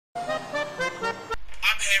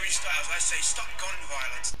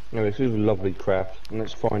No, this is a lovely craft, and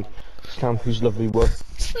let's find Stampy's lovely work.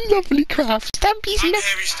 Lovely craft. Stampy's lovely.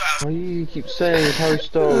 Why do you keep saying Harry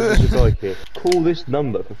Styles is a guy here? Call this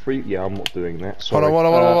number for free. Yeah, I'm not doing that. Sorry. Hold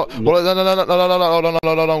on. No. I'm Harry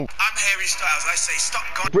Styles, I say stop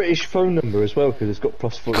going. British phone number as well, because it's got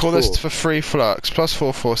 +44. Call this for free flux.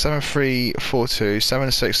 +44 7342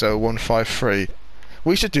 760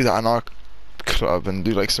 We should do that in our club and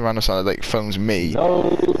do like surround us on like phones me.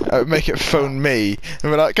 No. Make it phone me.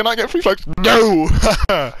 And we're like, can I get free flux? No!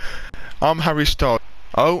 I'm Harry Styles.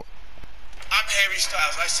 Oh. I'm Harry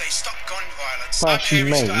Styles, I say stop gun violence. Fashion I'm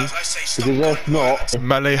Harry main, Styles, I say stop because gun if not... violence.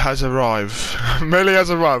 Melee has arrived. Melee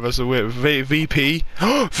has arrived as a VP.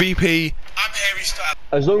 VP. I'm Harry Styles.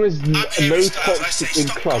 As long as no Harry Styles, I toxic say in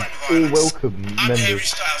stop club, gun all violence. welcome I'm Harry members.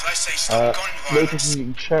 Styles, I say stop gun No violence. toxic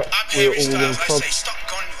in chat, I'm we're Harry all in Styles, I club. say stop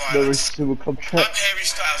gun No violence. single club I'm chat. Harry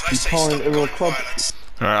Styles, I You say can't stop in gun our club. violence.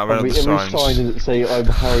 Alright, I've read Every the sign signs. that say I'm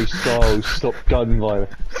Harry Styles, stop gun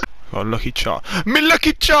violence. Oh, lucky charm. Me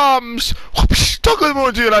lucky charms! Stuck with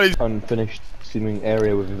more laddie. Unfinished seeming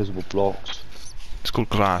area with invisible blocks. It's called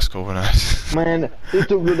glass, Corvinus. Man, it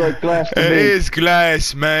don't look like glass to It me. is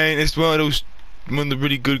glass, man. It's one of the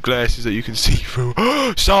really good glasses that you can see through.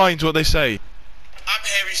 Signs, what they say. I'm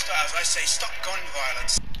Harry Styles, I say stop gun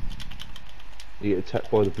violence. You get attacked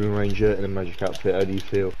by the Blue Ranger in a magic outfit, how do you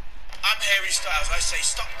feel? I'm Harry Styles, I say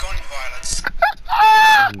stop gun violence.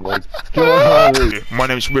 Oh my god! My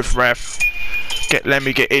name's Riff Raff. Let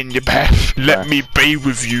me get in your bath. Let me be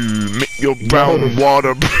with you. Make your brown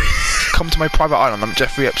water. Come to my private island. I'm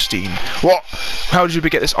Jeffrey Epstein. What? How did you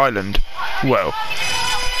get this island? Well.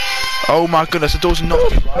 Oh my goodness, the door's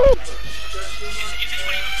knocking.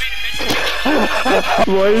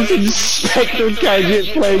 Why is Inspector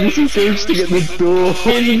Gadget playing so ghosting at the door?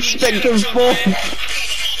 Where's Inspector Bob?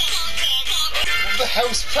 What the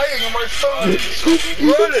hell's playing on my phone?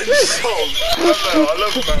 Merlin song. I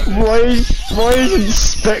love Merlin. Why is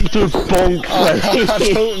Inspector Bonk playing? I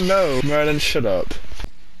don't know. Merlin, shut up.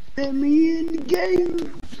 Let me in the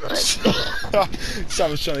game.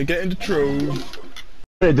 Sam's trying to get into Trove.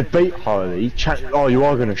 A debate, Harley. Oh, you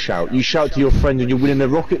are gonna shout. You shout to your friend when you're winning the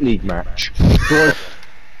Rocket League match. I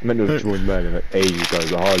meant to have joined Merlin like ages ago,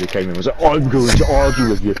 but Harley came in and was like, I'm going to argue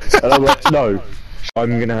with you. And I'm like, no.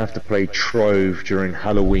 I'm gonna have to play Trove during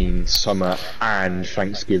Halloween, summer, and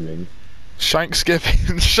Thanksgiving.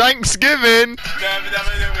 Shanksgiving. Shanksgiving!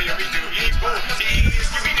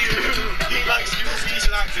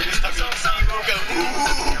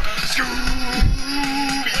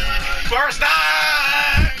 First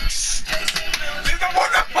thanks! This is the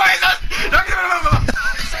one that plays us!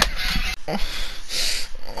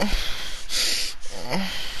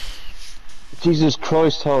 Jesus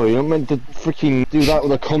Christ, Harley, I'm meant to freaking do that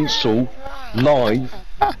with a console, live.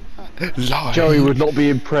 Live. Joey would not be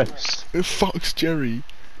impressed. Who fuck's Jerry?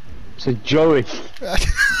 So Joey. The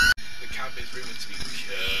camp is rumored to be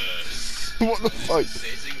cursed. What the fuck?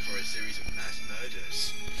 Sitting for a series of mass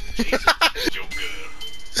murders. Jesus, Joker.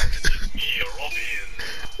 Me, Robin.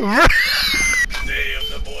 Day of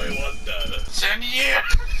the Boy Wonder. 10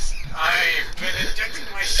 years! I've been injecting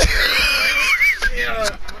myself.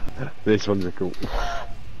 Yeah. This one's a cool.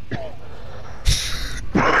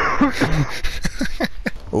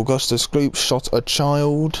 Augustus Gloop shot a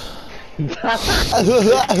child.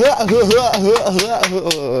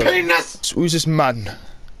 Penis! Who's this man?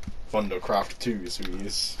 Thundercraft 2 is who he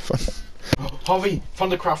is. Harvey,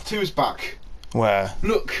 Thundercraft 2 is back. Where?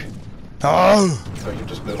 Look! Oh! Oh, you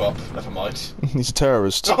just blew up. Never mind. He's a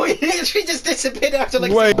terrorist. Oh, he literally just disappeared after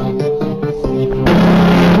like. Wait.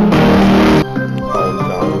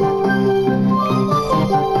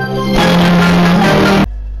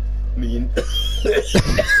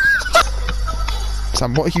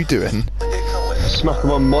 Sam, what are you doing? Smack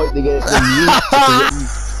him on mic to get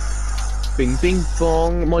the Bing bing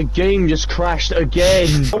bong, my game just crashed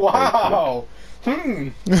again! Wow!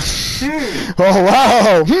 Oh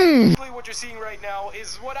wow! What you're seeing right now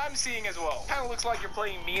is what I'm seeing as well. Kind of looks like you're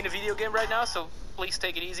playing me in a video game right now, so please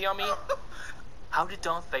take it easy on me. How did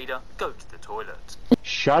Darth Vader go to the toilet?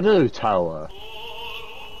 Shadow Tower.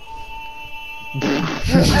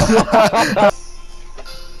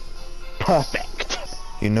 Perfect.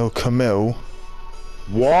 You know Camille.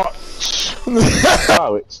 What?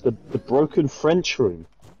 Wow, it's the broken French room.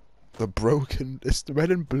 It's the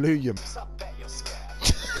red and blue, you.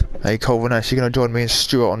 Hey Corvinus, you gonna join me and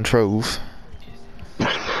Stuart on Trove?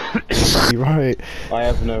 You're right. I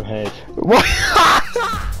have no head. What?